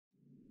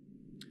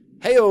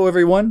Heyo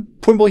everyone,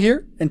 Pwimble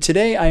here, and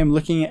today I am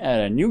looking at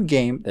a new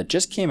game that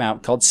just came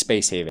out called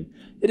Space Haven.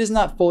 It is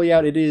not fully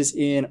out, it is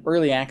in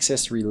early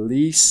access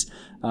release.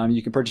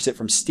 You can purchase it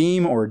from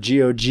Steam or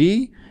GOG.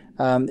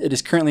 It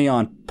is currently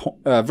on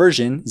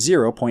version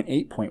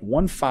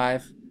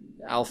 0.8.15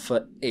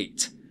 Alpha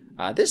 8.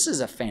 This is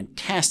a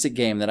fantastic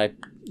game that I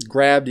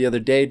grabbed the other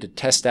day to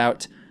test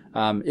out.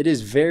 It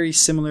is very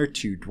similar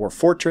to Dwarf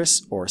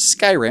Fortress or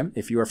Skyrim,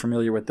 if you are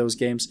familiar with those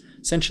games.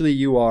 Essentially,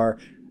 you are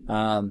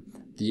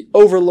the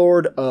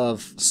overlord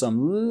of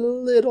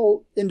some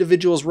little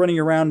individuals running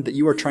around that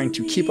you are trying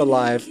to keep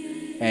alive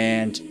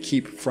and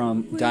keep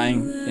from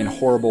dying in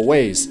horrible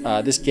ways.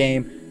 This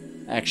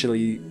game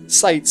actually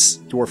cites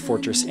Dwarf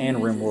Fortress and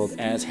RimWorld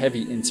as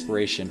heavy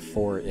inspiration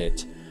for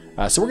it.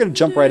 So we're going to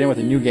jump right in with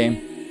a new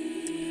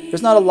game.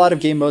 There's not a lot of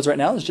game modes right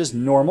now, it's just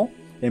normal.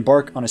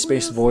 Embark on a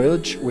space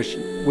voyage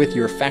with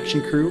your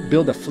faction crew,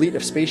 build a fleet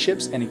of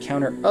spaceships, and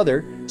encounter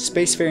other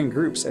spacefaring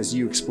groups as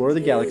you explore the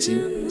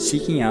galaxy,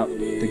 seeking out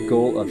the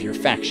goal of your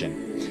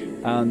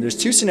faction. There's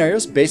two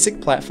scenarios: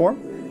 basic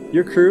platform.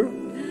 Your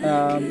crew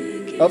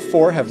of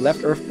 4 have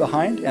left Earth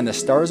behind, and the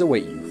stars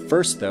await you.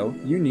 First, though,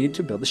 you need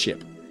to build a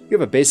ship. You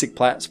have a basic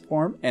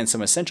platform and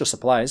some essential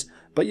supplies,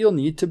 but you'll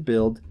need to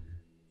build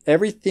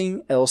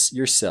everything else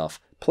yourself.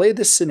 Play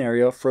this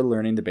scenario for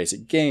learning the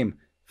basic game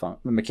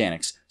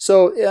mechanics.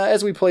 So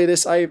as we play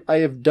this, I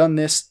have done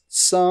this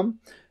some,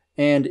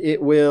 and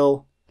it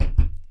will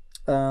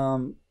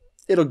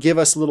it'll give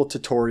us little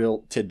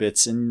tutorial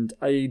tidbits, and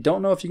I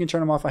don't know if you can turn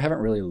them off. I haven't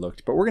really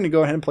looked, but we're going to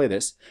go ahead and play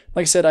this.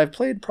 Like I said, I've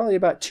played probably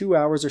about 2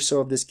 hours or so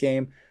of this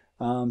game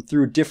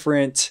through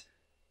different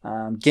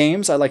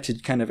games. I like to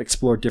kind of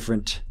explore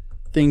different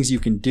things you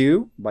can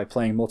do by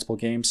playing multiple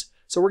games.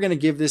 So we're going to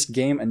give this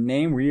game a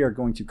name. We are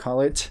going to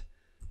call it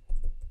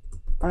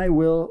I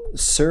Will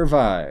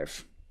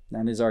Survive.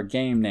 That is our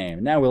game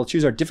name. Now we'll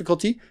choose our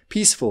difficulty: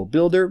 peaceful,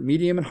 builder,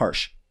 medium, and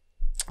harsh.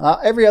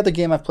 Every other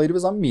game I've played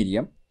was on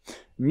medium.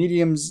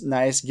 Medium's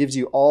nice, gives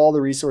you all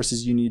the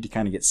resources you need to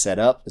kind of get set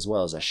up, as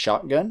well as a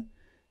shotgun.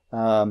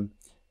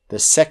 The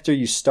sector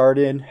you start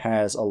in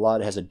has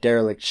a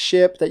derelict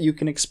ship that you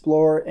can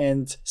explore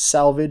and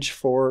salvage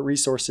for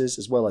resources,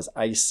 as well as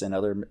ice and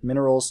other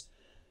minerals.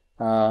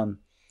 And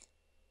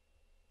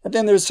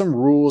then there's some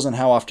rules on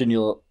how often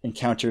you'll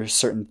encounter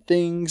certain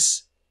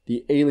things.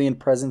 The alien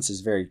presence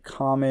is very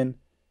common,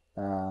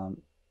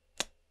 and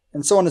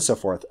so on and so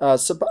forth.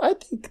 But I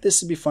think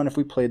this would be fun if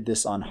we played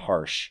this on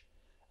harsh.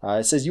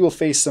 It says you will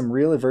face some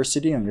real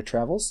adversity on your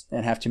travels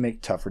and have to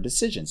make tougher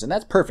decisions, and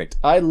that's perfect.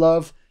 I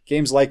love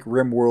games like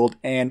RimWorld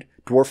and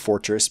Dwarf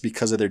Fortress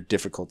because of their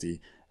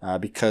difficulty,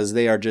 because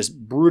they are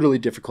just brutally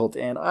difficult,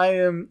 and I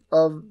am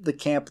of the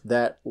camp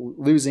that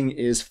losing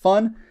is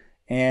fun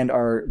and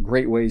are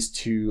great ways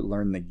to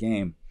learn the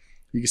game.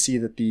 You can see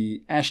that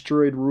the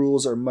asteroid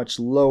rules are much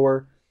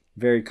lower,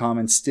 very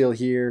common still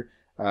here.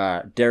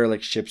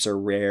 Derelict ships are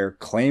rare,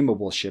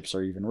 claimable ships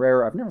are even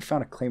rarer. I've never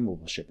found a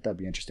claimable ship, but that'd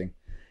be interesting.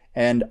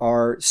 And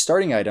our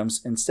starting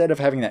items, instead of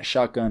having that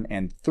shotgun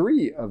and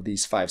 3 of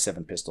these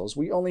 5.7 pistols,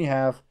 we only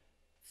have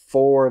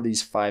 4 of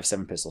these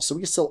 5.7 pistols. So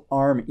we can still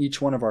arm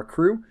each one of our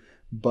crew,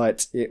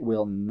 but it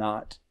will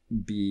not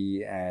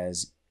be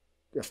as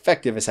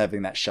effective as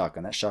having that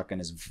shotgun. That shotgun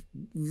is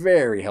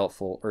very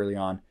helpful early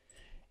on.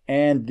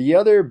 And the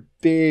other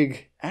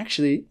big,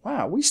 actually,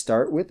 wow, we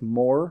start with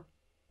more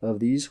of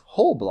these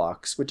hull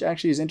blocks, which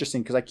actually is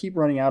interesting because I keep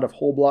running out of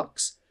hull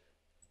blocks.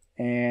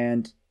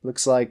 And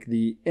looks like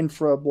the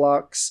infra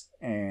blocks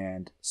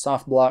and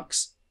soft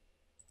blocks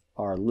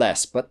are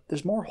less, but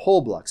there's more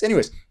hull blocks.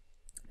 Anyways,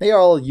 they are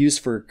all used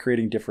for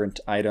creating different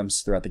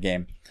items throughout the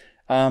game.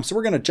 So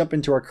we're going to jump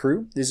into our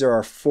crew. These are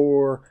our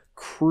 4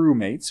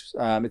 crewmates.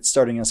 It's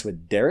starting us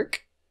with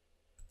Derek,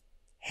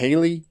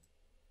 Haley,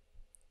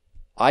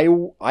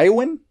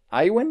 Iwan,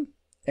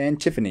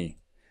 and Tiffany.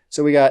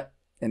 So we got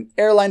an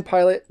airline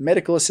pilot,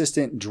 medical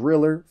assistant,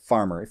 driller,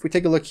 farmer. If we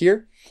take a look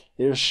here,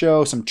 it'll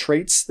show some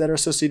traits that are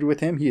associated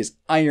with him. He is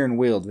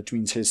iron-willed, which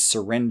means his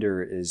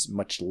surrender is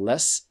much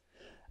less.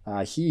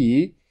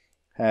 He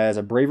has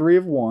a bravery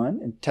of 1,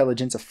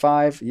 intelligence of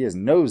 5. He has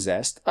no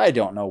zest. I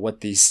don't know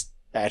what these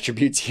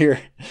attributes here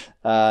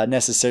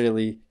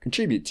necessarily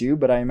contribute to,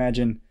 but I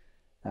imagine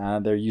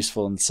they're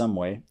useful in some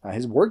way.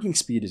 His working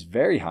speed is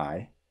very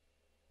high.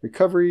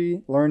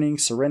 Recovery, learning,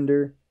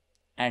 surrender,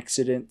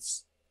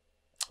 accidents.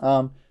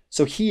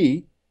 So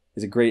he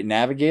is a great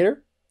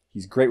navigator.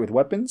 He's great with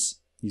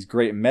weapons. He's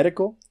great at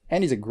medical,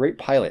 and he's a great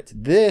pilot.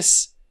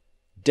 This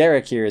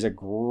Derek here is a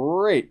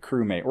great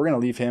crewmate. We're going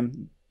to leave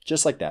him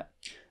just like that.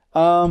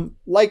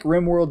 Like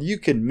RimWorld, you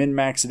can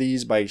min-max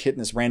these by hitting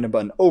this random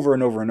button over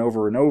and over and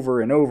over and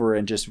over and over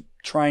and just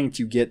trying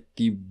to get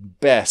the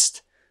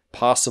best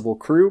possible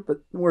crew.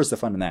 But where's the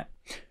fun in that?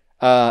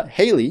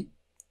 Haley,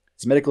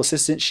 as medical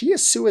assistant, she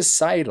is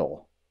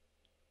suicidal,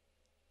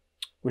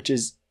 which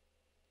is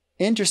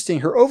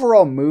interesting. Her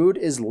overall mood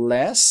is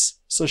less,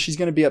 so she's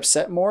going to be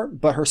upset more,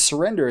 but her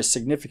surrender is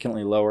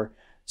significantly lower,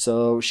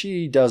 so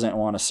she doesn't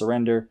want to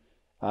surrender.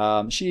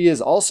 She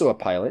is also a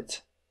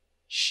pilot.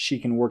 She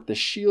can work the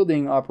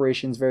shielding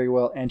operations very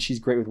well, and she's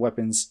great with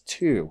weapons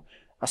too.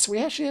 So we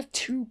actually have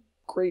 2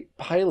 great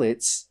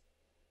pilots.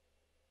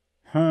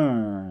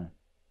 We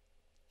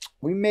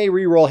may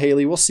re-roll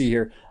Haley. We'll see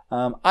here.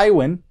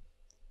 Iwin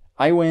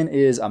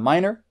is a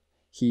miner.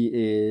 He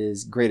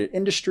is great at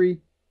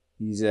industry.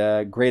 He's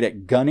great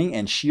at gunning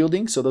and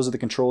shielding. So those are the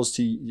controls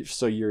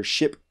so your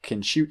ship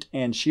can shoot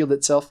and shield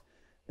itself.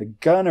 The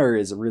gunner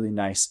is really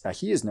nice.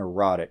 He is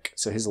neurotic.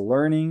 So his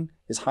learning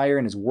is higher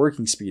and his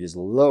working speed is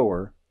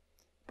lower.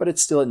 But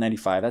it's still at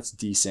 95. That's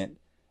decent.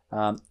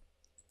 I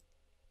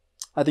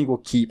think we'll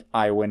keep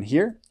Iwin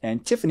here.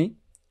 And Tiffany,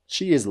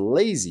 she is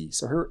lazy.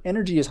 So her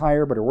energy is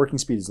higher, but her working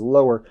speed is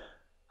lower.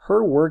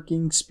 Her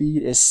working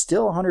speed is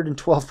still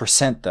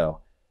 112%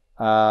 though.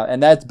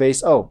 And that's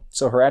based, so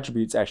her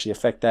attributes actually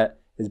affect that.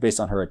 Is based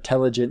on her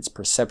intelligence,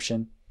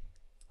 perception.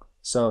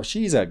 So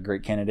she's a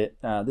great candidate.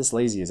 This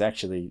lazy is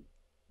actually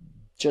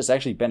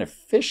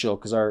beneficial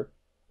because our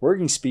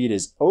working speed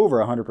is over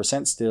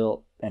 100%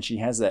 still, and she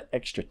has that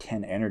extra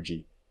 10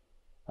 energy.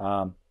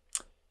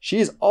 She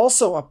is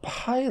also a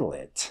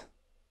pilot.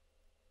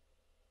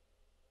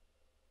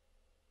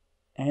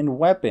 And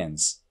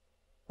weapons.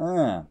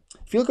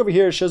 If you look over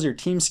here, it shows your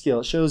team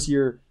skill. It shows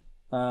your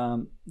high,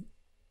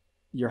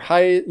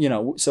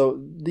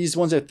 so these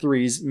ones are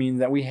 3s, meaning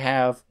that we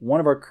have one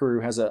of our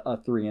crew has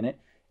a 3 in it,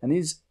 and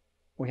these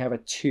we have a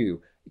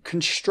 2.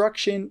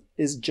 Construction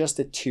is just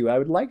a 2. I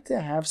would like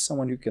to have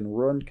someone who can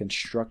run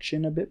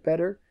construction a bit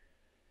better.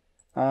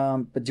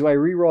 But do I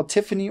reroll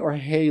Tiffany or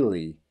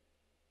Haley?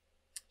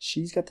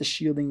 She's got the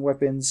shielding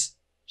weapons.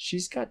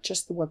 She's got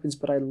just the weapons,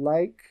 but I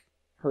like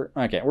her.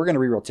 Okay, we're gonna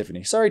reroll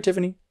Tiffany. Sorry,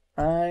 Tiffany.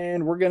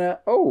 And we're gonna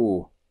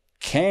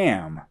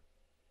Cam,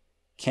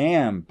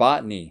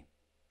 botany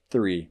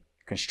 3,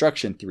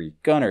 construction 3,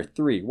 gunner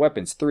 3,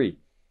 weapons 3.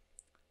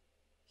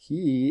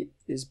 He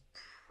is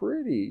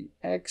pretty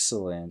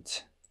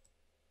excellent.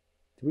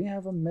 Do we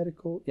have a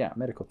medical? Yeah,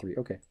 medical 3.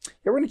 Okay.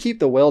 Yeah, we're going to keep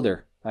the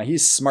welder.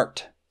 He's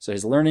smart. So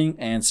his learning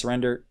and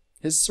surrender.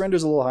 His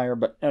surrender's a little higher,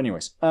 but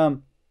anyways.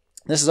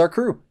 This is our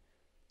crew.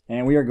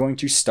 And we are going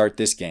to start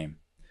this game.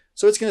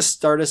 So it's going to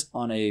start us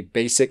on a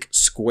basic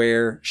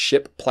square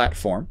ship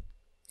platform.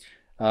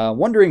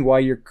 Wondering why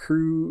your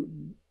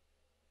crew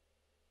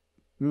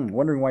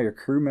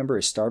member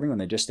is starving when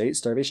they just ate.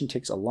 Starvation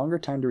takes a longer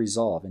time to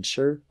resolve. And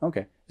sure,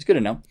 okay, it's good to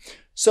know.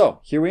 So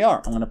here we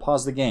are. I'm going to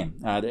pause the game.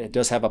 It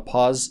does have a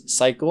pause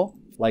cycle,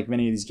 like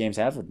many of these games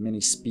have, with many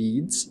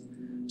speeds.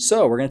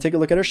 So we're going to take a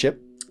look at our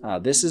ship.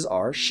 This is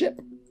our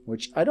ship,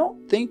 which I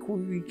don't think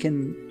we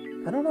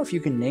can. I don't know if you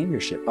can name your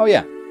ship. Oh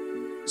yeah.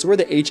 So we're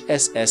the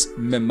HSS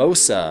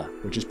Mimosa,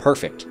 which is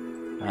perfect.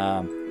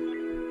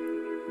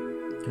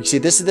 You see,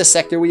 this is the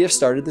sector we have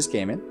started this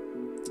game in.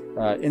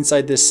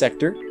 Inside this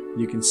sector,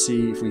 you can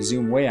see, if we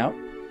zoom way out,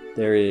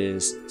 there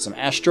is some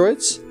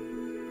asteroids,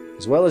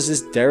 as well as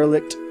this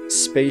derelict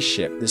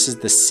spaceship. This is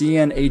the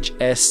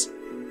CNHS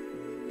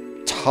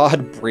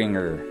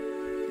Toddbringer.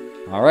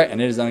 All right,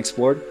 and it is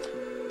unexplored.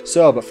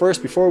 So, but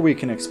first, before we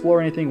can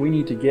explore anything, we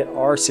need to get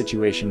our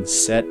situation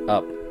set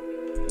up.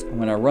 I'm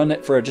going to run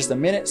it for just a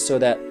minute so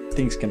that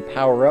things can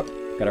power up.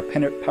 Got our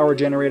power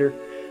generator.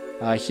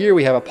 Here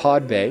we have a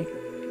pod bay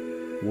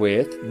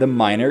with the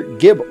miner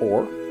Gib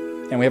ore,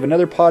 and we have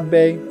another pod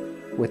bay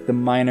with the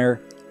miner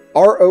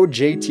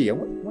ROJT. I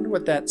wonder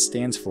what that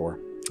stands for.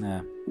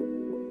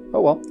 Oh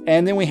well.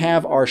 And then we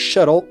have our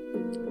shuttle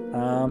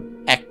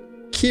Acuron.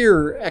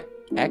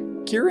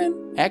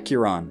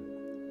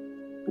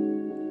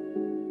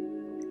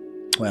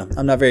 Well,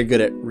 I'm not very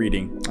good at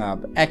reading,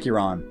 but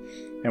Acuron.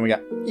 And we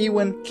got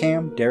Ewan,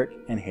 Cam, Derek,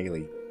 and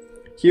Haley.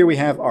 Here we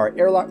have our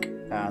airlock,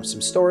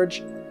 some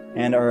storage,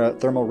 and our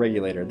thermal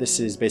regulator. This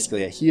is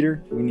basically a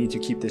heater. We need to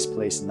keep this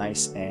place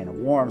nice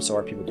and warm so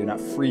our people do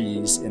not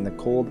freeze in the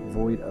cold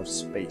void of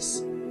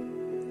space.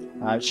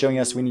 It's showing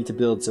us we need to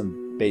build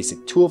some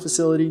basic tool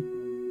facility.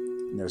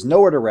 There's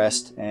nowhere to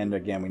rest, and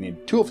again, we need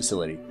a tool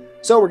facility.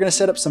 So we're going to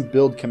set up some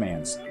build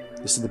commands.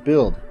 This is the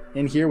build.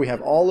 In here, we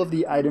have all of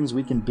the items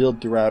we can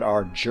build throughout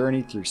our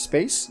journey through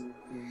space.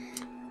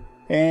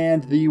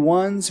 And the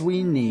ones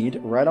we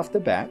need right off the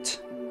bat,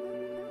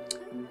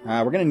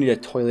 we're going to need a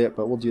toilet,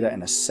 but we'll do that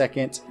in a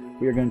second.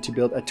 We are going to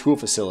build a tool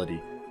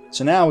facility.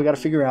 So now we got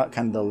to figure out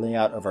kind of the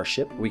layout of our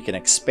ship. We can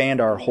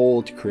expand our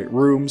hull to create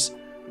rooms,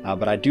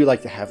 but I do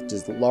like to have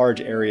this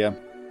large area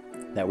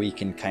that we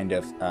can kind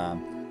of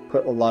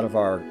put a lot of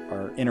our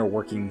inner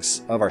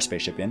workings of our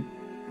spaceship in.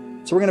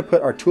 So we're going to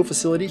put our tool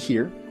facility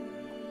here.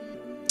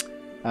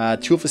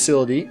 Tool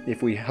facility,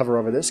 if we hover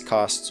over this,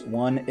 costs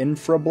 1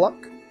 infra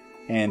block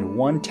and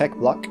 1 tech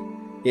block.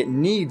 It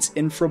needs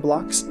infra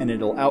blocks, and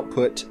it'll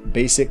output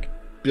basic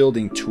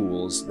building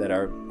tools that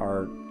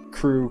our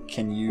crew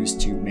can use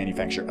to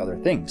manufacture other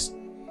things.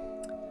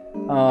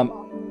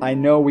 I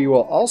know we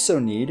will also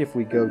need, if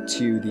we go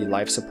to the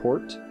life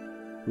support,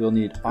 we'll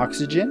need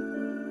oxygen.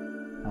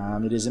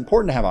 It is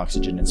important to have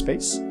oxygen in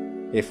space.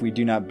 If we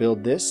do not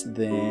build this,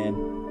 then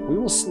we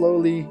will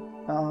slowly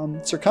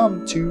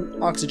succumb to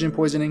oxygen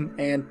poisoning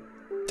and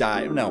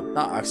die. No,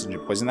 not oxygen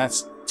poison.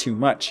 That's too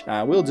much.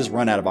 We'll just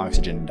run out of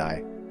oxygen and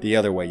die. The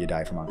other way you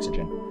die from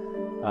oxygen.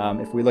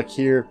 If we look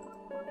here,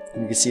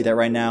 you can see that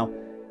right now,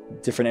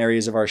 different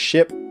areas of our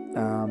ship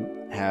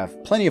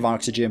have plenty of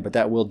oxygen, but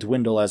that will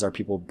dwindle as our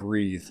people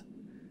breathe.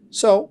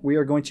 So we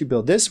are going to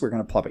build this. We're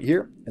going to plop it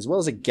here, as well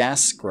as a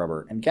gas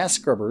scrubber. And gas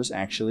scrubbers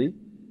actually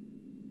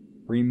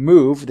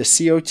remove the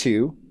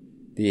CO2,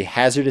 the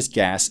hazardous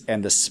gas,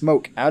 and the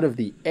smoke out of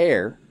the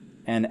air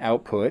and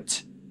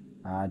output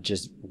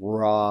just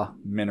raw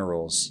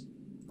minerals.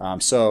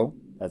 So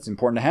that's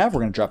important to have.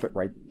 We're going to drop it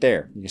right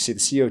there. You can see the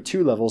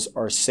CO2 levels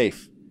are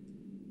safe.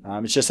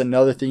 It's just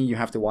another thing you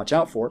have to watch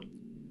out for.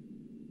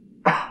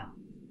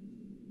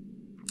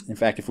 In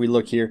fact, if we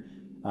look here,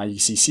 you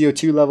see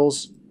CO2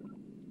 levels.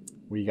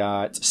 We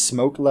got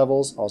smoke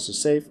levels, also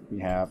safe. We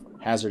have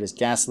hazardous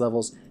gas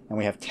levels, and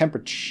we have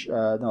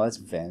temperature. No, that's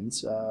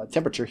vents.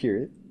 Temperature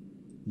here.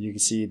 You can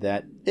see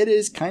that it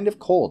is kind of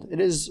cold. It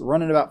is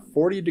running about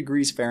 40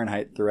 degrees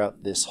Fahrenheit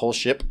throughout this whole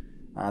ship.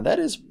 That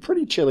is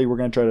pretty chilly. We're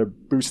going to try to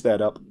boost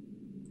that up,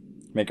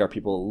 make our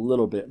people a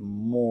little bit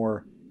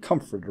more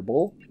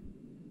comfortable.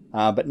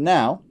 But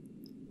now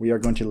we are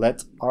going to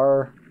let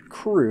our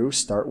crew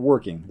start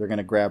working. They're going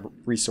to grab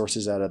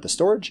resources out of the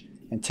storage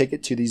and take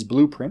it to these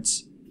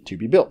blueprints to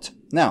be built.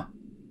 Now,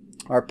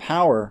 our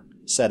power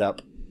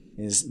setup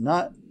is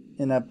not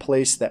in a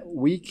place that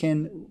we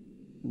can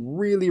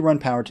really run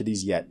power to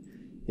these yet.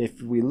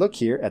 If we look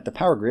here at the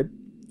power grid,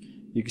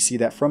 you can see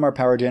that from our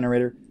power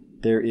generator,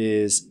 there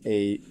is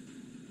a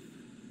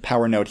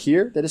power node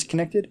here that is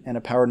connected and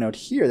a power node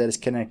here that is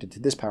connected to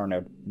this power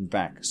node and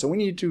back. So we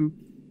need to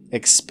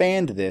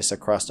expand this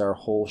across our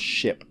whole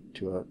ship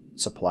to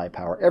supply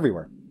power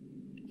everywhere.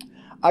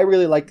 I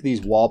really like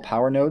these wall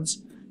power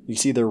nodes. You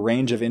see their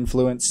range of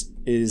influence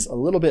is a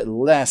little bit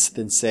less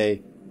than,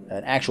 say,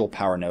 an actual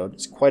power node.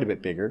 It's quite a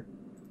bit bigger.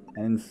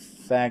 And in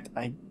fact,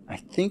 I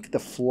think the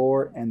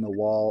floor and the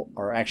wall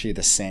are actually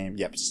the same.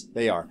 Yep,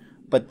 they are.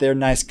 But they're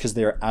nice because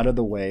they're out of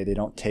the way. They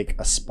don't take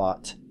a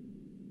spot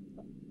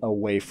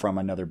away from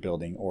another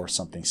building or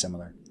something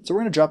similar. So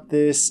we're going to drop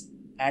this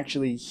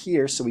actually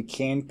here so we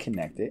can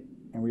connect it.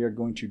 And we are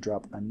going to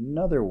drop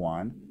another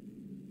one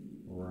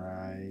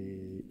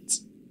right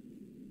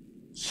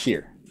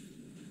here.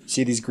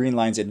 See, these green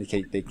lines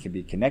indicate they can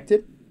be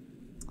connected.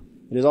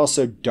 It is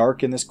also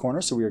dark in this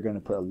corner, so we are going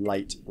to put a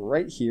light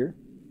right here.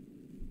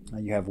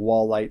 You have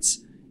wall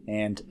lights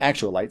and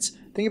actual lights.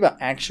 Think about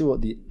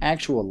the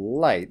actual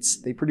lights.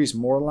 They produce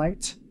more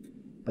light,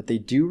 but they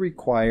do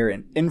require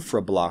an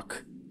infra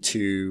block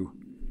to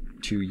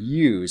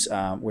use,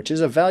 which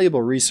is a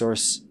valuable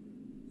resource.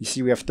 You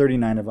see we have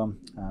 39 of them,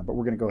 but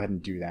we're going to go ahead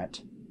and do that.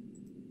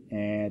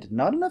 And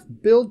not enough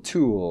build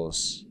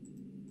tools.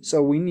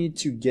 So we need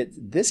to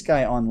get this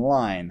guy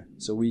online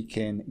so we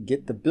can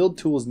get the build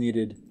tools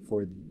needed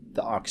for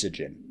the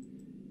oxygen.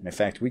 And in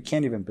fact, we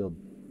can't even build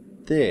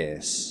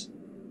this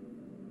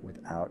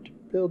without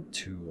build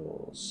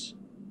tools.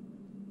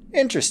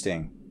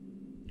 Interesting.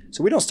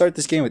 So we don't start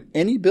this game with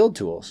any build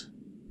tools.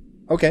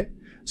 Okay,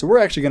 so we're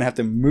actually going to have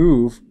to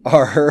move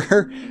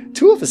our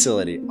tool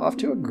facility. Off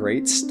to a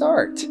great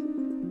start.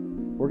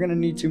 We're going to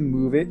need to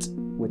move it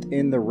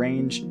within the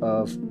range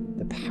of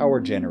the power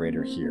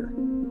generator here.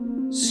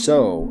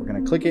 So we're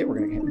going to click it, we're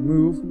going to hit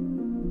move,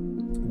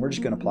 and we're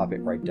just going to plop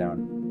it right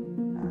down.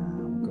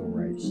 We'll go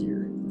right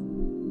here.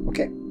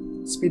 Okay,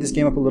 speed this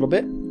game up a little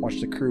bit, watch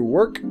the crew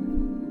work.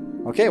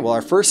 Okay, well,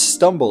 our first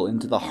stumble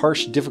into the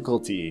harsh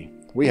difficulty.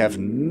 We have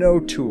no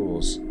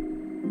tools.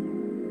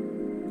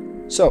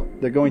 So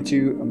they're going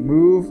to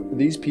move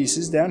these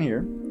pieces down here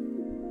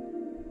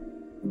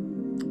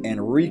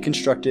and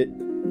reconstruct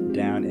it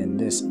down in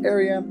this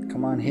area.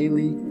 Come on,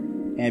 Haley.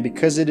 And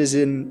because it is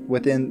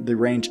within the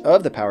range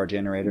of the power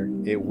generator,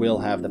 it will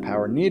have the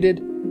power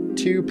needed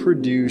to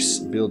produce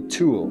build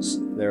tools.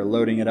 They're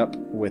loading it up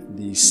with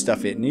the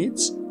stuff it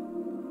needs.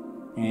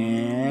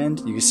 And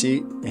you can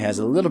see it has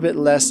a little bit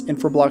less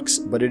infra blocks,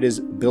 but it is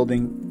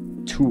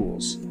building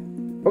tools.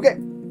 Okay,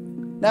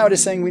 now it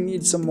is saying we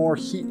need some more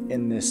heat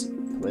in this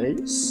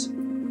place.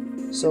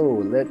 So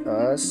let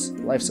us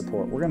life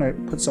support. We're going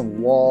to put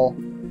some wall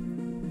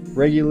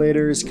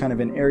regulators kind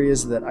of in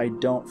areas that I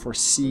don't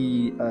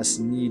foresee us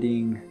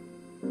needing.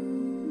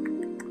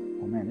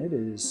 Oh man, it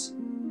is,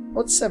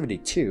 well, it's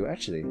 72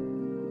 actually.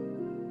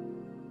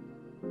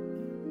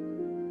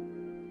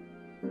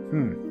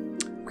 I'm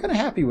kind of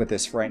happy with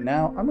this right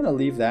now. I'm going to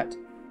leave that.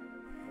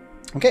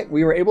 Okay,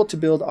 we were able to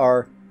build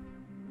our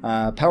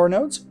power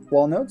nodes,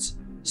 wall nodes.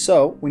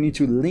 So we need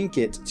to link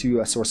it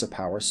to a source of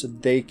power so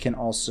they can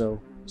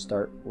also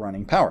start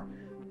running power.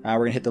 We're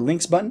going to hit the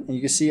links button, and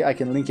you can see I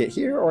can link it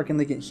here or I can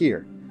link it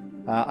here.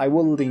 I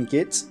will link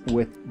it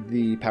with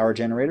the power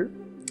generator,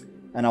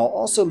 and I'll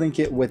also link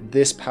it with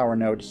this power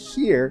node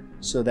here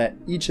so that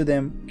each of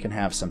them can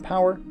have some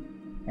power,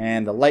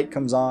 and the light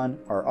comes on,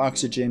 our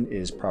oxygen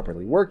is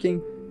properly working,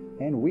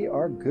 and we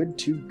are good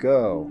to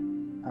go.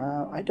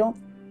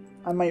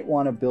 I might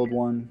want to build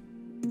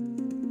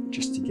one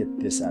just to get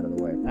this out of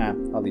the way.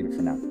 I'll leave it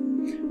for now.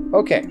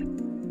 Okay,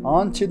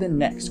 On to the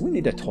next. We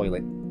need a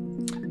toilet.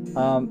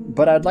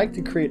 But I'd like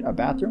to create a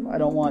bathroom. I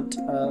don't want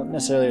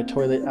necessarily a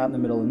toilet out in the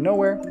middle of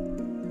nowhere.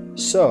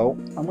 So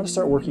I'm going to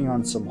start working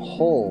on some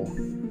hull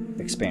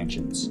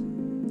expansions.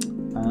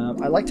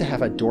 I like to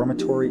have a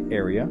dormitory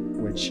area,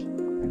 which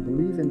I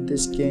believe in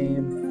this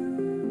game,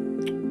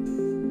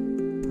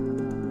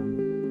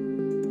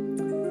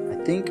 I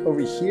think over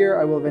here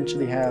I will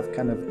eventually have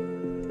kind of,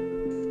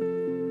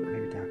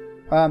 maybe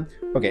down.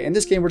 Okay, in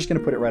this game we're just going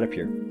to put it right up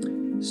here.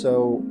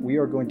 So we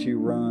are going to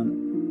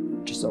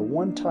run just a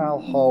one tile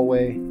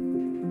hallway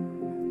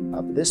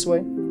up this way,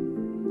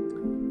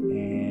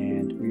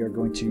 and we are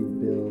going to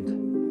build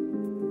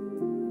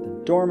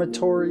the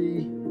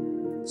dormitory.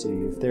 Let's see,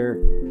 if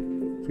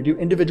we do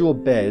individual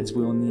beds,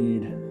 we will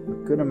need a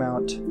good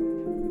amount.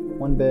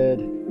 1 bed,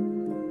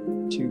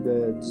 2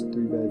 beds,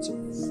 3 beds,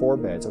 4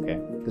 beds. Okay,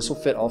 this will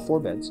fit all 4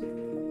 beds.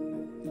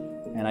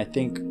 And I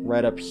think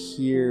right up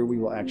here we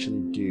will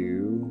actually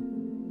do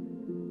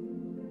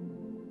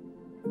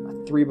a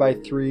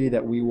 3x3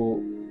 that we will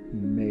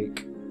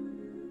make.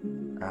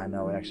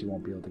 No, it actually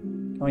won't be able to.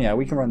 Oh yeah,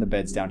 we can run the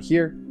beds down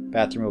here.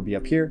 Bathroom will be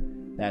up here.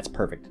 That's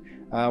perfect.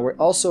 We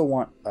also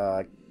want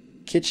a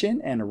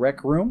kitchen and a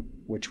rec room,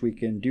 which we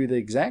can do the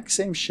exact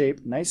same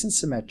shape, nice and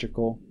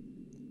symmetrical.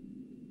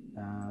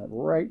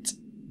 Right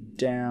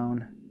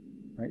down,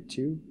 right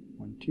 2,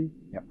 1, 2.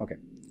 Yep, okay.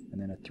 And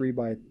then a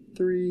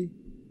 3x3.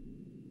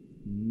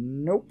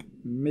 Nope,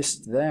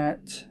 missed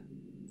that.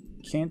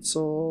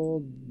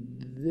 Cancel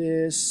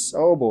this.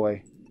 Oh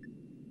boy.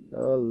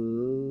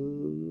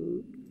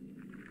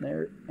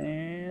 There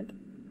and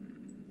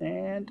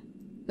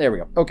there we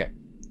go. Okay,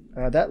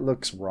 that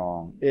looks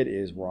wrong. It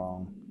is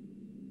wrong.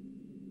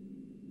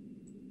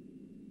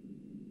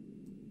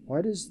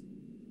 Why does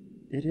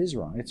it is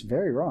wrong? It's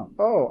very wrong.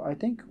 Oh, I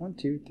think 1,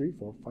 2, 3,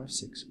 4, 5,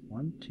 6.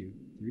 1, 2,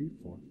 3,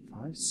 4,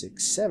 5,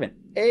 6, 7,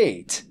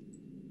 8.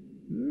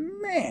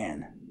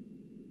 Man.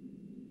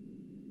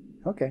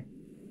 Okay.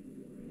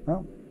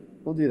 Well,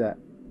 we'll do that.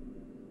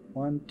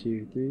 1,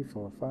 2, 3,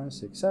 4, 5,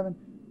 6, 7.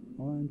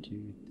 1,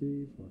 2,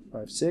 3,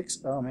 4, 5, 6.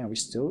 Oh man, we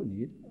still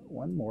need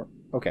one more.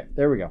 Okay,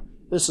 there we go.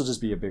 This will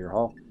just be a bigger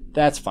hall.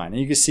 That's fine.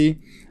 And you can see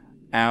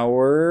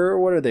our,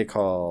 what are they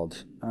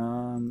called?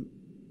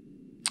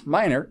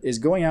 Miner is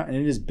going out and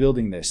it is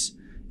building this.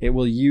 It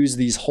will use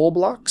these hull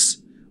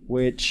blocks,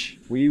 which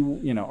we,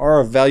 are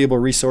a valuable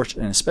resource,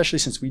 and especially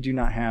since we do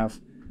not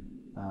have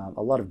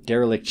a lot of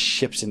derelict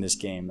ships in this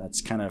game. That's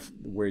kind of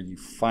where you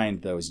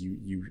find those.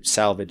 You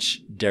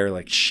salvage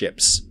derelict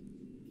ships.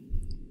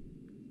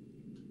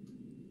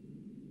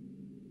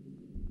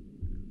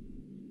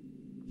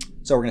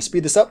 So we're going to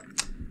speed this up,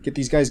 get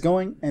these guys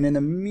going, and in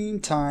the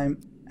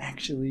meantime,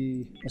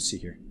 actually, let's see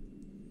here.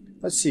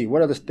 Let's see,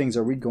 what other things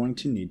are we going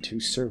to need to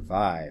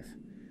survive?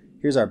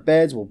 Here's our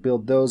beds. We'll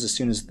build those as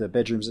soon as the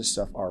bedrooms and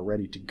stuff are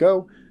ready to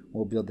go.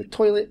 We'll build the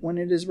toilet when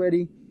it is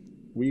ready.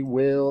 We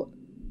will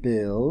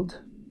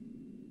build...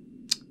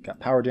 Got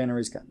power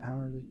generators, got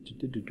power...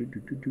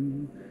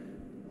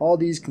 All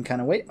these can kind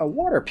of wait. A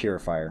water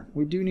purifier.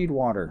 We do need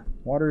water.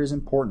 Water is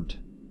important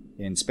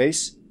in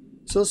space.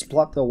 So let's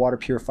plop the water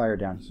purifier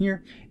down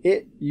here.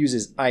 It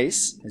uses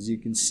ice, as you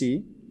can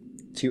see,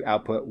 to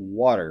output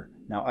water.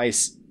 Now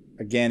ice,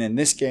 again, in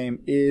this game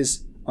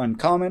is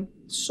uncommon,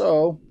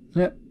 so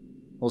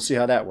we'll see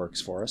how that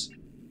works for us.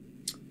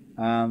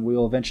 We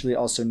will eventually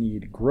also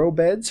need grow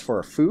beds for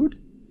our food.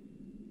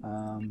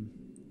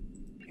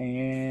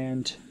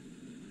 And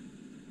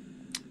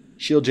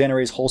shield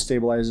generators, hull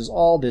stabilizers,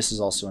 all this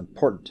is also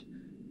important.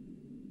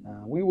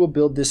 We will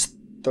build this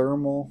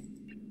thermal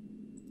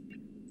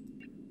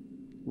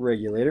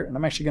regulator, and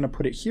I'm actually going to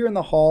put it here in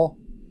the hall,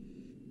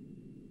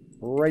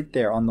 right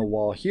there on the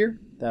wall here.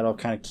 That'll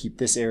kind of keep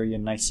this area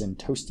nice and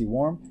toasty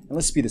warm. And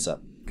let's speed this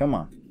up. Come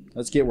on,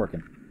 let's get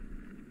working.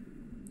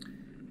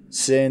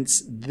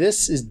 Since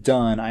this is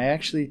done, I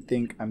actually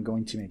think I'm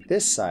going to make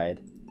this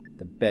side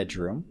the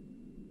bedroom.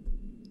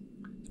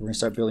 So we're going to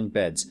start building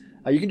beds.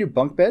 You can do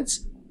bunk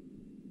beds,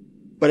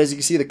 but as you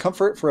can see, the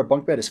comfort for a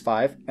bunk bed is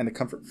 5, and the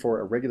comfort for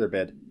a regular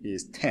bed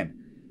is 10,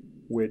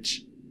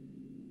 which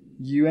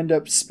you end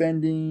up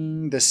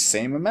spending the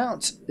same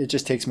amount. It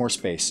just takes more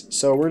space.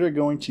 So we're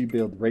going to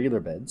build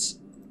regular beds,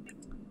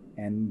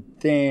 and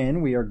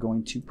then we are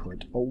going to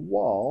put a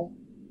wall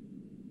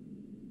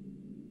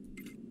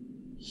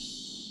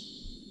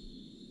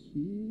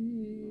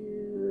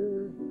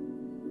here,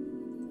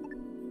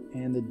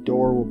 and the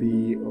door will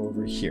be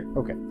over here.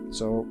 Okay,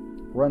 so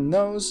run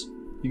those.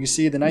 You can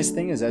see the nice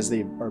thing is, as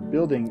they are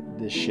building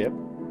this ship,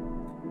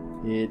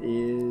 it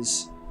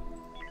is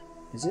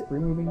it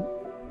removing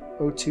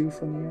O2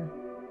 from the air?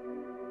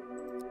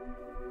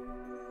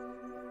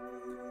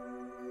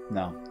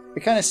 No. It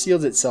kind of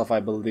seals itself, I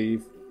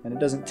believe, and it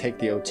doesn't take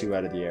the O2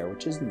 out of the air,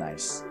 which is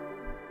nice.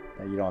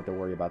 Now you don't have to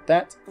worry about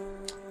that.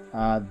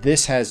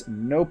 This has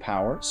no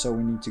power, so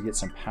we need to get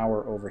some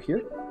power over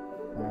here.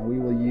 We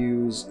will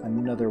use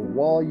another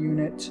wall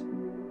unit.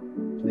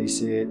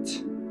 Place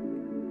it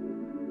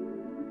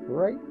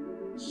right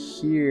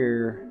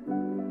here.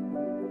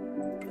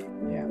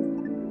 Yeah.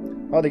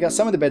 Oh, they got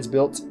some of the beds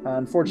built.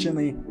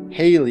 Unfortunately,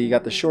 Haley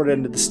got the short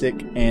end of the stick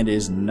and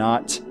is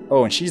not...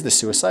 Oh, and she's the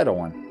suicidal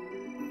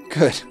one.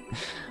 Good.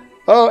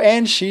 Oh,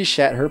 and she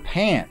shat her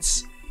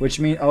pants. Which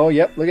means... Oh,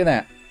 yep, look at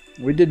that.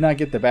 We did not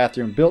get the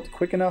bathroom built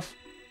quick enough.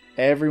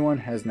 Everyone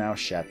has now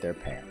shat their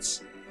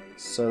pants.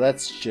 So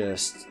that's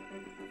just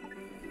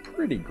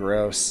pretty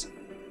gross.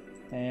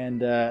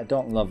 And I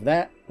don't love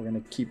that. We're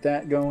going to keep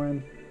that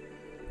going.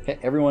 Okay,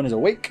 everyone is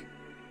awake.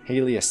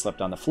 Haley has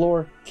slept on the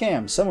floor.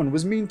 Cam, someone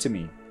was mean to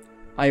me.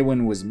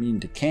 Iwan was mean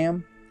to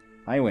Cam.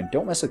 Iwan,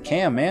 don't mess with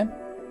Cam, man.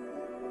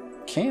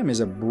 Cam is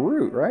a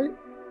brute, right?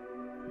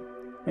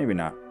 Maybe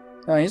not.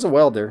 Oh, he's a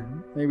welder.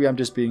 Maybe I'm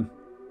just being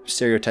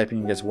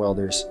stereotyping against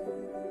welders.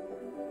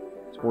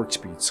 His work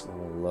speed's a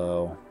little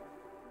low.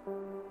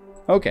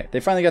 Okay, they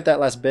finally got that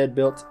last bed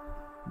built.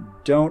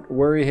 Don't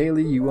worry,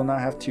 Haley, you will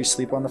not have to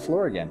sleep on the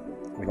floor again.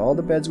 We have all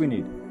the beds we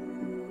need.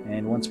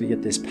 And once we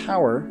get this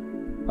power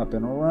up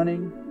and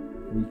running,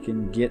 we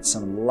can get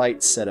some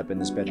lights set up in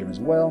this bedroom as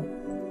well.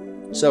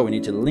 So we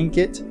need to link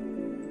it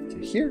to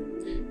here.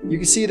 You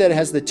can see that it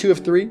has the 2 of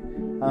 3.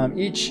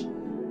 Each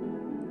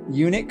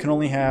unit can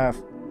only have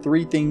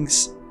 3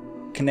 things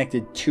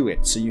connected to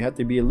it. So you have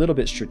to be a little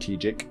bit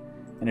strategic.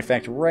 And in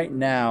fact, right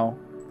now,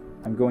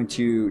 I'm going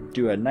to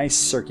do a nice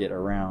circuit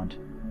around.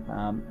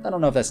 I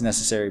don't know if that's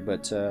necessary,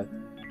 but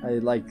I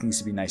like things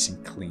to be nice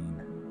and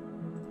clean.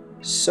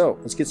 So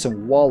let's get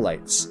some wall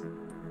lights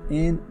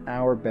in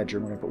our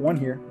bedroom. We're going to put one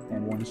here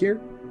and one here.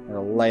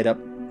 That'll light up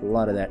a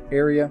lot of that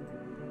area.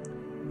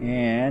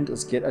 And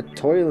let's get a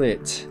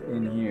toilet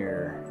in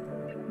here.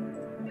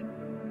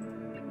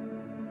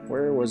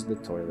 Where was the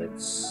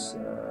toilets?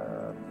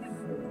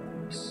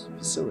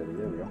 Facility,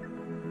 there we go.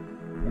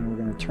 And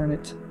we're going to turn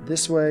it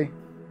this way.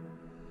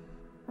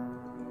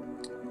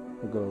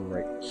 We'll go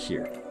right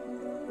here.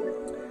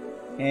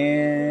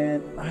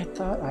 And I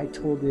thought I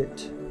told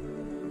it...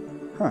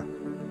 Huh.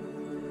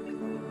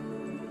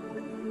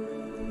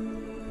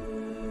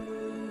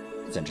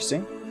 It's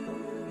interesting.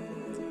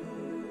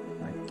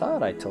 I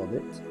thought I told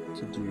it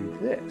to do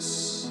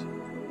this.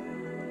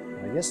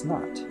 But I guess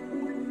not.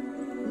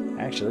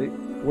 Actually,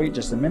 wait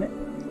just a minute.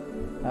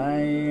 I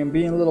am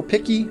being a little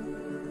picky,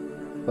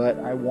 but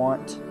I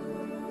want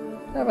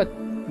to have a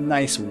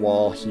nice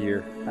wall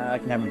here. I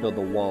can have them build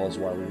the walls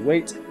while we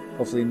wait.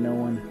 Hopefully no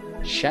one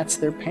shats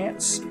their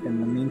pants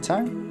in the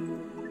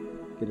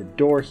meantime. Get a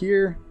door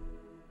here.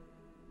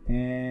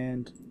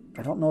 And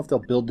I don't know if they'll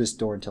build this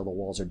door until the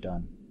walls are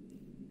done.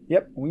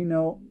 Yep, we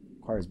know.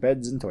 Requires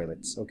beds and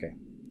toilets. Okay.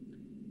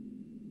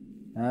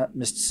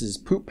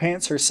 Mrs. Poop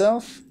Pants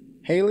herself,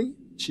 Haley.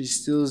 She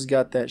still's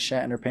got that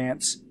shat in her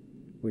pants,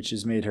 which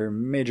has made her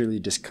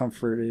majorly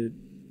discomfortable.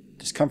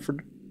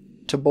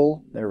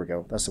 There we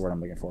go. That's the word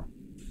I'm looking for.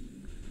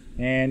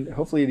 And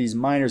hopefully these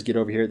miners get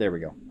over here. There we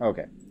go.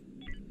 Okay.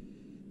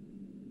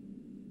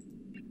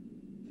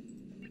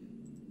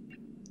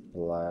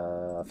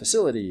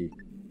 Facility.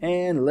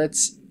 And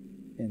let's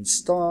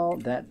install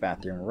that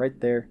bathroom right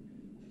there.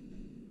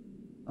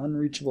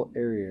 Unreachable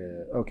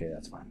area. Okay,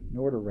 that's fine.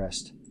 Nowhere to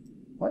rest.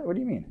 What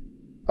do you mean?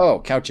 Oh,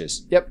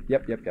 couches. Yep.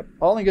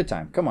 All in good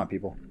time. Come on,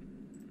 people.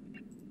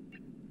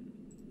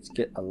 Let's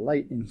get a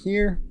light in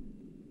here.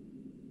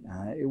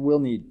 It will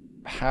need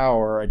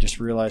power. I just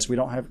realized we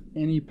don't have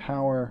any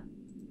power.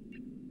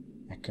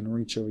 I can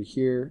reach over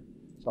here.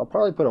 So I'll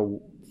probably put a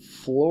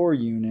floor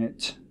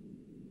unit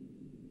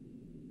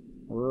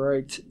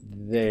right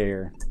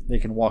there. They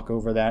can walk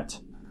over that.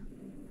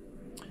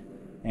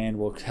 And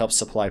we'll help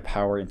supply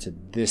power into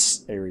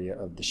this area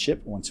of the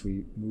ship once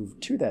we move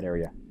to that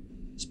area.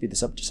 Speed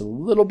this up just a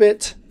little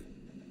bit.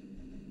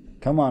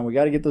 Come on, we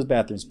got to get those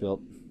bathrooms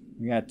built.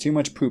 We got too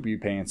much poopy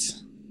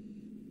pants.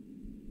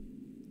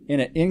 In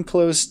an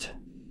enclosed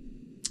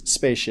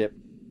spaceship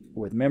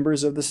with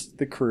members of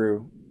the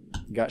crew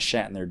got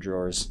shat in their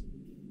drawers.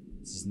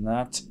 This is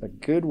not a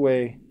good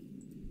way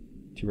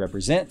to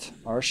represent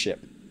our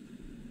ship.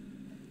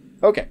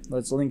 Okay,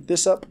 let's link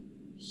this up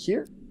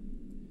here.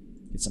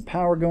 Get some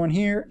power going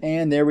here,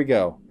 and there we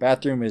go.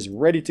 Bathroom is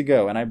ready to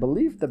go. And I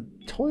believe the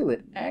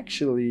toilet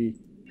actually...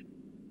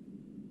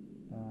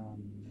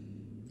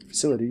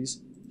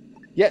 facilities.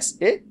 Yes,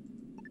 it...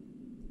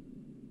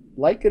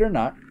 Like it or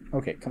not...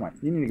 Okay, come on.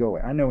 You need to go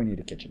away. I know we need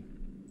a kitchen.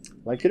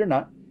 Like it or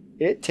not,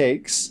 it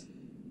takes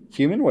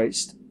human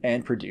waste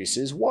and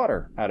produces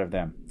water out of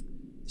them.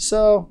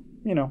 So,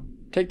 you know,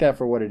 take that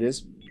for what it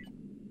is.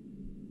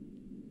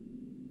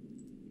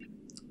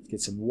 Get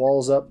some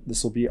walls up.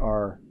 This will be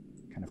our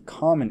kind of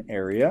common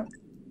area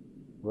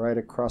right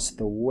across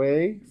the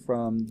way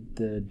from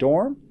the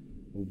dorm.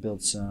 We'll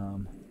build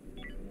some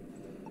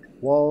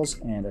walls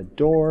and a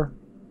door.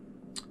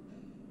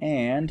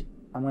 And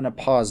I'm going to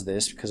pause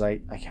this because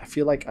I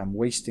feel like I'm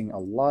wasting a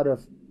lot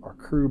of our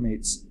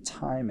crewmates'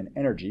 time and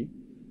energy.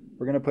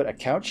 We're going to put a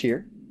couch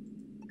here.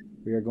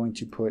 We are going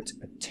to put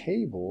a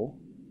table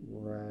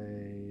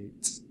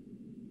right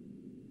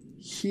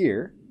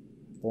here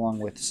along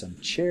with some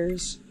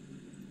chairs.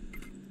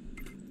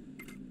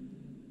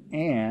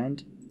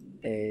 And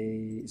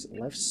a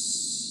left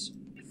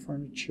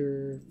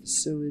furniture,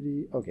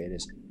 facility. Okay, it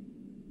is.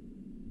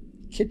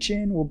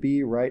 Kitchen will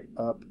be right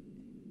up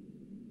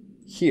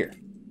here.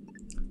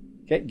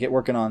 Okay, get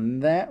working on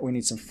that. We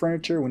need some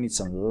furniture. We need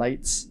some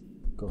lights.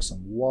 Go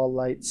some wall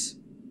lights.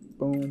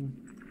 Boom,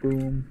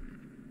 boom,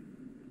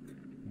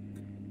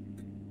 and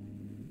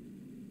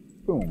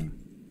boom.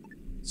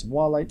 Some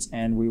wall lights,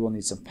 and we will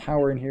need some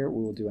power in here.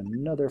 We will do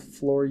another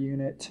floor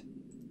unit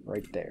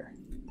right there.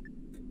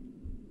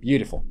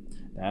 Beautiful.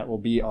 That will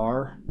be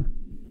our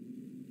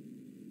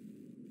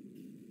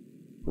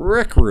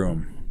rec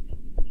room.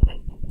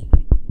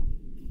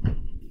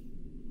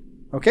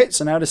 Okay,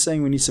 so now it's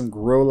saying we need some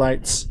grow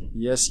lights.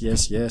 Yes,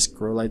 yes, yes.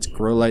 Grow lights,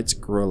 grow lights,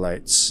 grow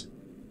lights.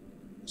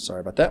 Sorry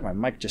about that. My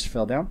mic just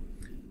fell down.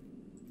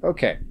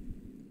 Okay.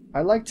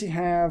 I like to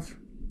have,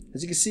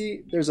 as you can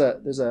see, there's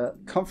a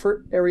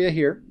comfort area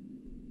here.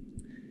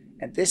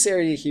 And this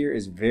area here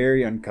is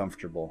very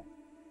uncomfortable.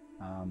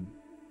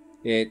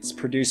 It's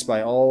produced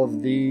by all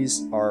of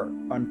these are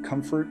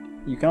uncomfort.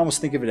 You can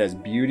almost think of it as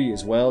beauty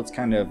as well. It's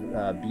kind of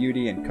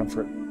beauty and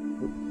comfort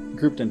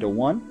grouped into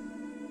one.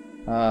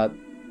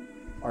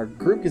 Our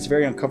group gets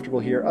very uncomfortable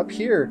here. Up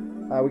here,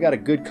 we got a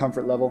good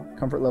comfort level.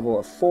 Comfort level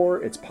of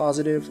 4. It's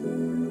positive.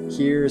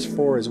 Here's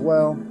 4 as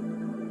well.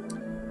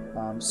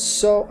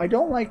 So I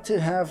don't like to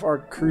have our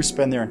crew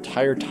spend their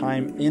entire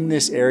time in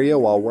this area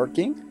while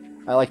working.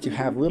 I like to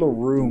have little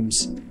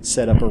rooms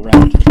set up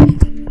around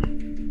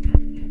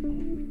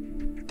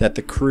that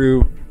the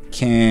crew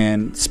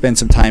can spend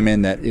some time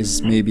in that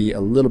is maybe a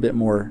little bit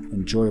more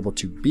enjoyable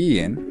to be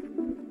in.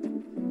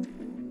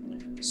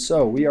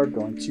 So we are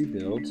going to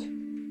build.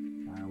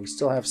 We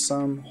still have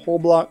some whole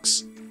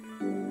blocks.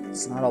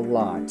 It's not a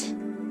lot.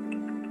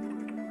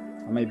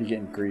 I may be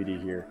getting greedy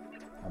here.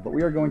 But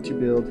we are going to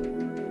build. Do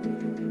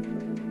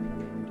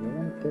I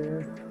want it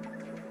there?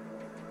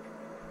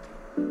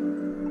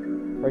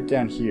 Right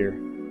down here.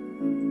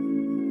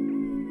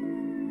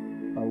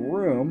 A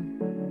room.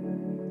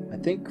 I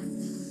think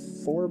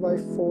 4 by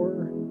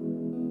 4.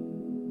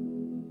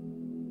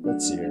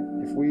 Let's see here.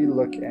 If we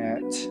look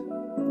at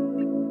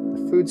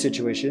the food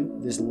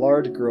situation, this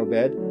large grow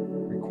bed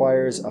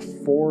requires a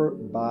 4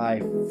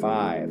 by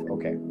 5.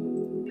 Okay.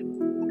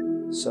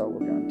 So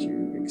we're going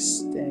to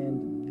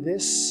extend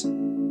this. 1,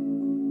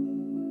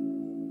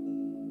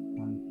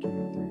 2,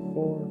 3,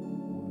 4.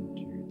 1,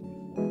 2,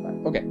 3, 4,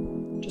 5. Okay.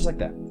 Just like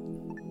that.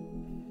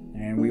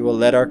 And we will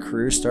let our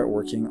crew start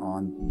working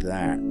on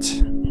that.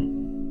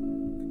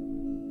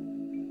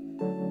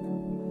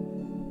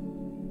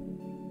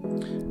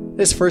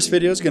 This first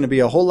video is going to be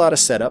a whole lot of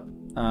setup.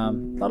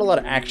 Not a lot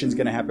of action is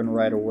going to happen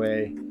right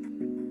away.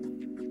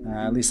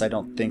 At least I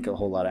don't think a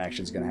whole lot of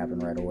action is going to happen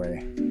right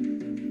away.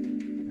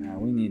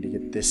 We need to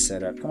get this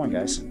set up. Come on,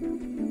 guys.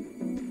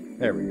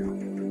 There we go.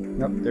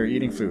 Nope, they're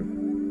eating food.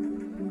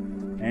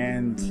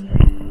 And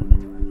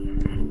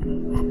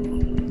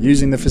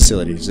using the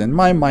facilities. And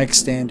my mic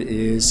stand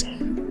is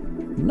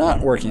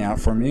not working out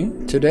for me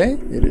today.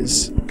 It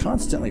is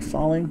constantly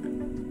falling.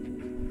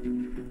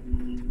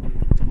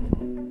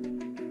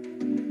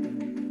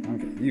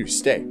 Okay, you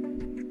stay.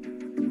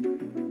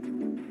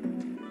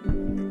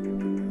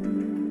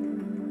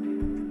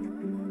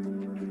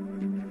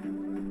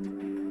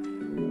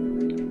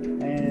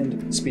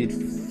 And speed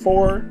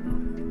 4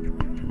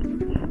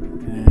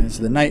 as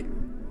the night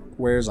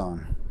wears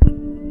on.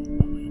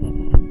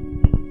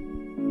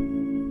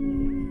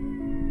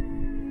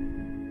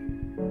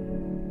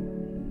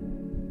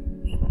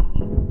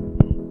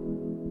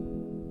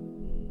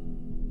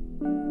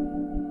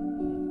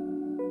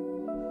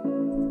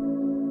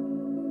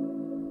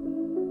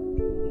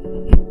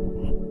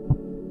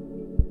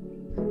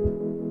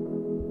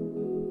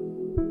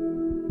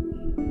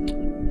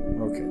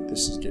 Okay,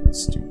 this is getting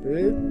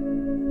stupid.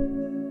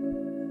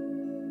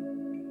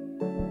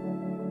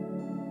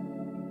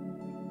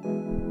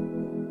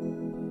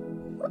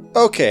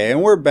 Okay,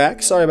 and we're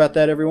back. Sorry about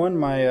that, everyone.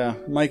 My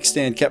mic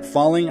stand kept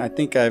falling. I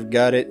think I've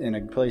got it in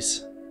a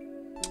place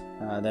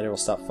that it will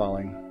stop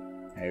falling.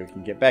 Okay, we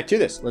can get back to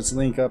this. Let's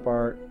link up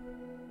our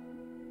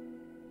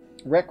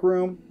rec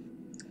room.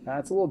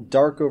 It's a little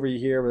dark over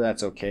here, but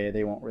that's okay.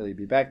 They won't really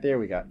be back there.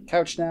 We got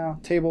couch now,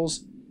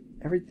 tables.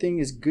 Everything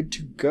is good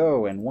to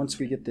go. And once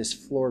we get this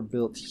floor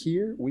built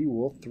here, we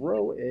will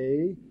throw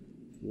a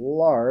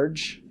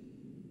large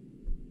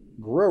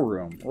grow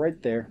room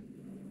right there.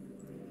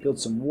 Build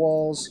some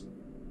walls.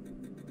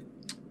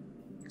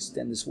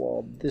 Extend this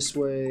wall this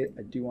way.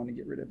 I do want to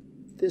get rid of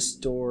this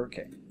door.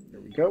 Okay,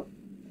 there we go.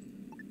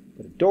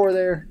 Put a door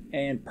there,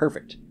 and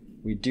perfect.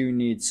 We do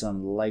need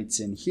some lights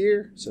in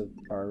here so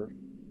our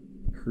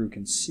crew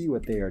can see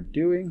what they are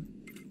doing.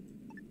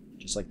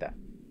 Just like that.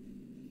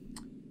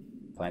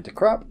 Plant a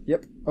crop.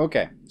 Yep.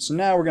 Okay, so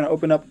now we're going to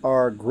open up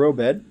our grow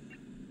bed.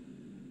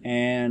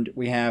 And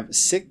we have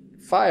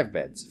 5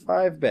 beds.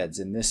 5 beds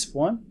in this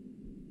one.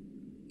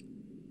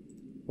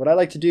 What I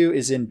like to do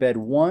is in bed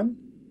 1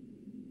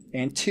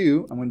 and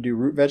 2, I'm going to do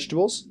root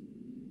vegetables,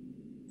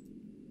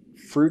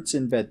 fruits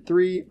in bed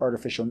 3,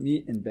 artificial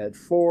meat in bed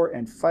 4,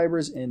 and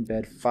fibers in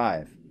bed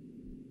 5.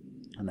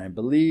 And I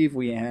believe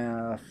we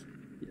have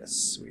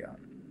Yes, we got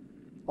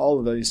all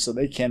of these, so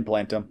they can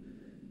plant them.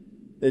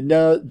 It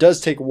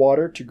does take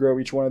water to grow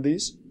each one of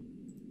these.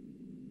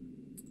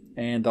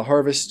 And the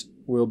harvest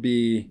will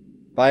be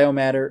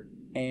biomatter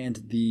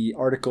and the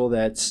article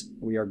that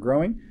we are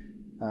growing.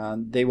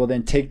 They will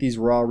then take these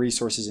raw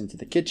resources into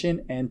the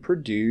kitchen and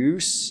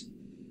produce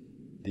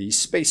the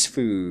space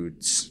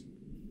foods.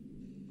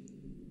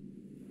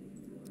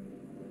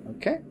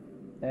 Okay,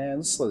 and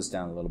let's slow this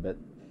down a little bit.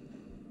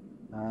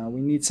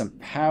 We need some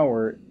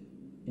power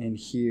in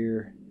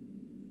here.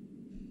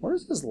 Where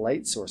is this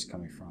light source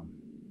coming from?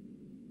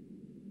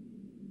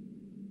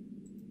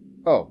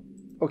 Oh,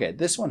 okay,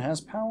 this one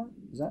has power?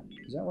 Is that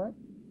right?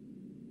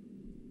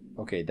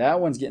 Okay, that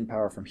one's getting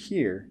power from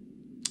here.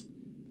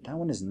 That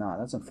one is not.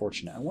 That's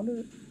unfortunate. I wonder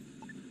if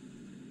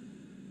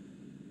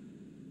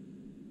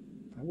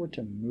I were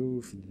to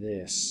move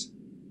this.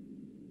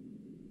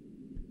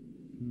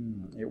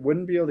 It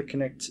wouldn't be able to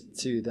connect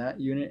to that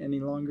unit any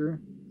longer.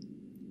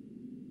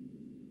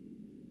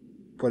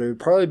 But it would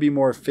probably be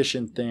more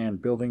efficient than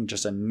building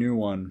just a new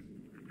one.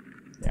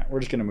 Yeah,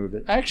 we're just going to move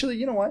it. Actually,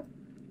 you know what?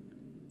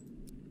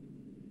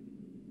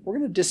 We're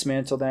going to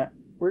dismantle that.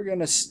 We're going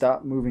to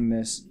stop moving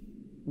this.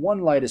 One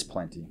light is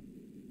plenty.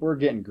 We're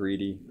getting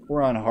greedy.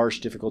 We're on harsh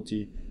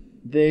difficulty.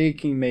 They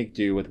can make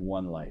do with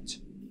one light.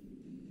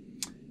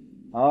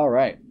 All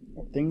right.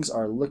 Things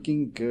are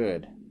looking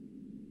good.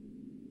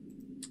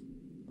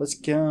 Let's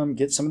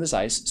get some of this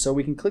ice. So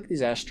we can click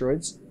these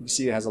asteroids. You can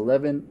see it has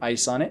 11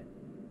 ice on it.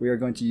 We are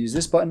going to use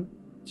this button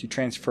to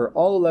transfer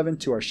all 11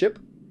 to our ship.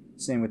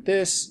 Same with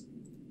this.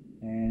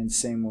 And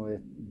same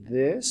with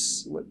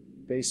this. What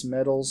base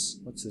metals?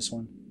 What's this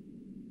one?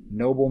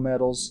 Noble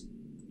metals.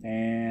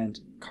 And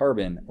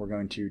carbon. We're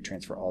going to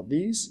transfer all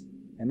these.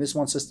 And this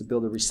wants us to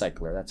build a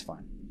recycler. That's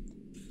fine.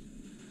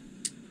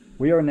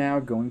 We are now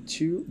going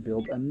to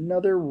build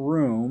another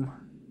room.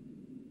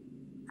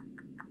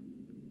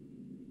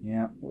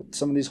 Yeah, with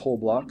some of these hull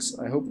blocks.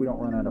 I hope we don't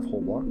run out of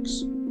hull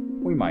blocks.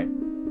 We might.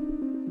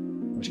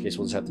 In which case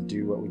we'll just have to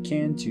do what we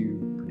can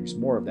to produce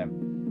more of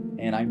them.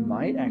 And I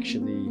might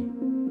actually...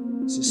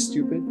 Is this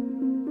stupid?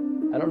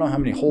 I don't know how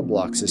many hull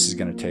blocks this is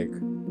going to take.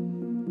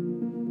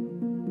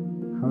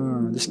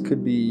 This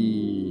could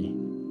be...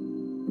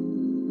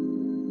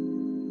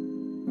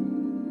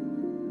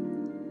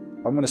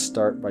 I'm going to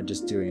start by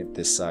just doing it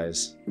this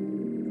size.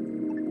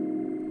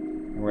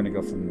 And we're going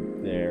to go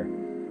from there.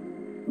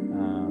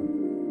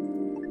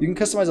 You can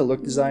customize a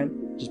look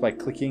design just by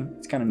clicking.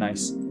 It's kind of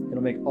nice.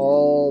 It'll make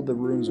all the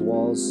room's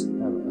walls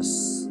have a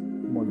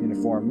more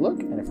uniform look.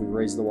 And if we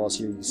raise the walls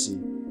here, you can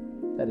see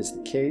that is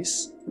the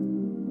case.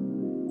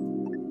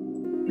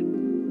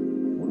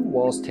 What do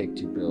walls take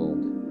to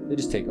build? They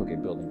just take, okay,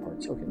 building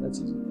parts. Okay, that's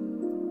easy.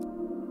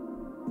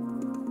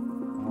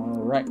 All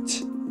right.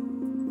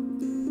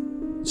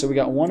 So we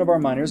got one of our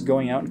miners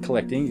going out and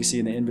collecting. You see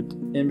in the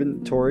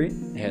inventory,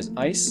 it has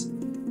ice.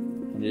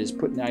 And it is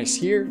putting ice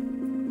here.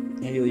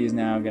 Haley is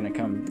now going to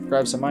come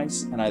grab some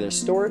ice and either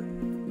store it,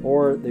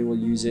 or they will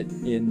use it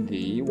in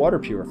the water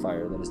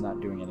purifier that is not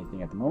doing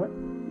anything at the moment.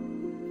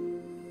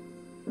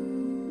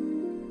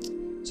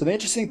 So the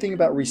interesting thing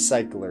about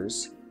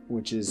recyclers,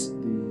 which is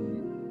the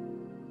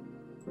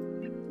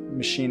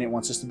machine it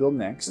wants us to build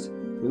next.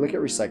 We look at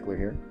recycler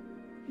here.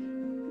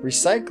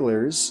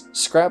 Recyclers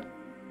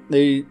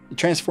they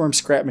transform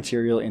scrap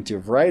material into a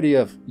variety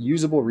of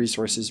usable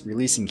resources,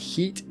 releasing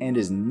heat and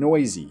is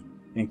noisy.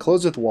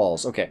 Enclosed with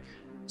walls. Okay,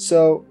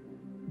 so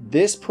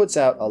this puts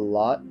out a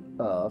lot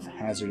of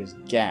hazardous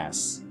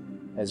gas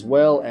as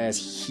well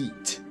as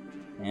heat.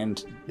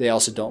 And they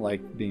also don't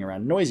like being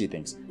around noisy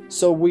things.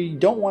 So we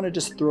don't want to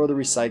just throw the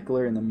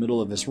recycler in the middle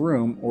of this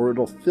room, or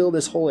it'll fill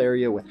this whole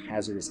area with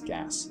hazardous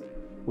gas.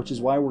 Which is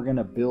why we're going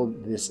to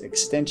build this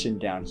extension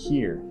down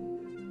here.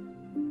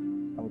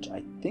 Which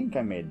I think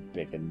I made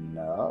big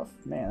enough.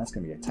 Man, that's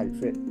going to be a tight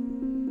fit.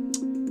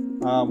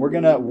 We're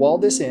going to wall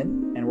this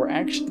in, and we're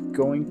actually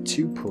going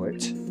to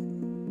put...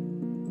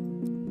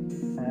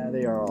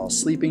 they are all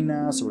sleeping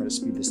now, so we're going to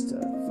speed this to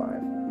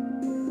 5.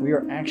 We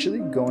are actually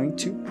going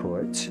to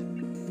put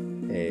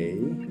a...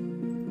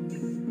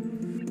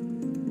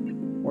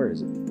 Where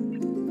is it?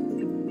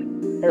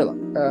 Airlock.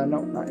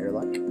 No, not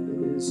airlock. It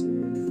is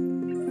in...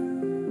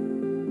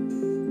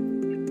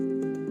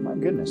 My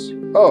goodness.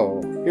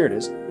 Oh, here it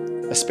is.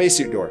 A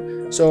spacesuit door.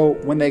 So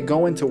when they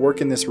go into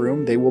work in this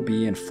room, they will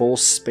be in full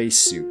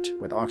spacesuit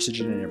with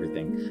oxygen and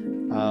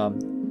everything.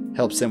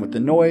 Helps them with the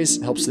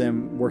noise, helps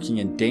them working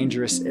in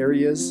dangerous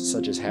areas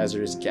such as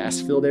hazardous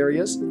gas-filled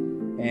areas,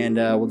 and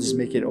will just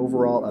make it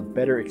overall a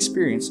better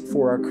experience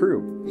for our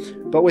crew.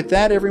 But with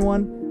that,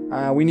 everyone,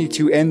 we need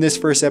to end this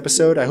first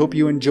episode. I hope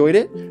you enjoyed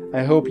it.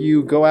 I hope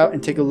you go out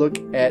and take a look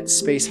at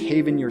Space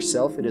Haven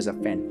yourself. It is a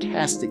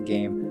fantastic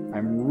game.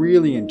 I'm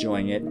really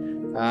enjoying it.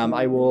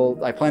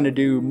 I plan to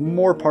do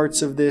more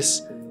parts of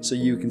this so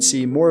you can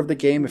see more of the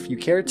game if you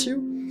care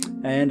to.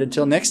 And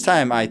until next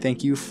time, I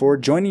thank you for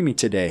joining me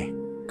today.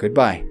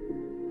 Goodbye.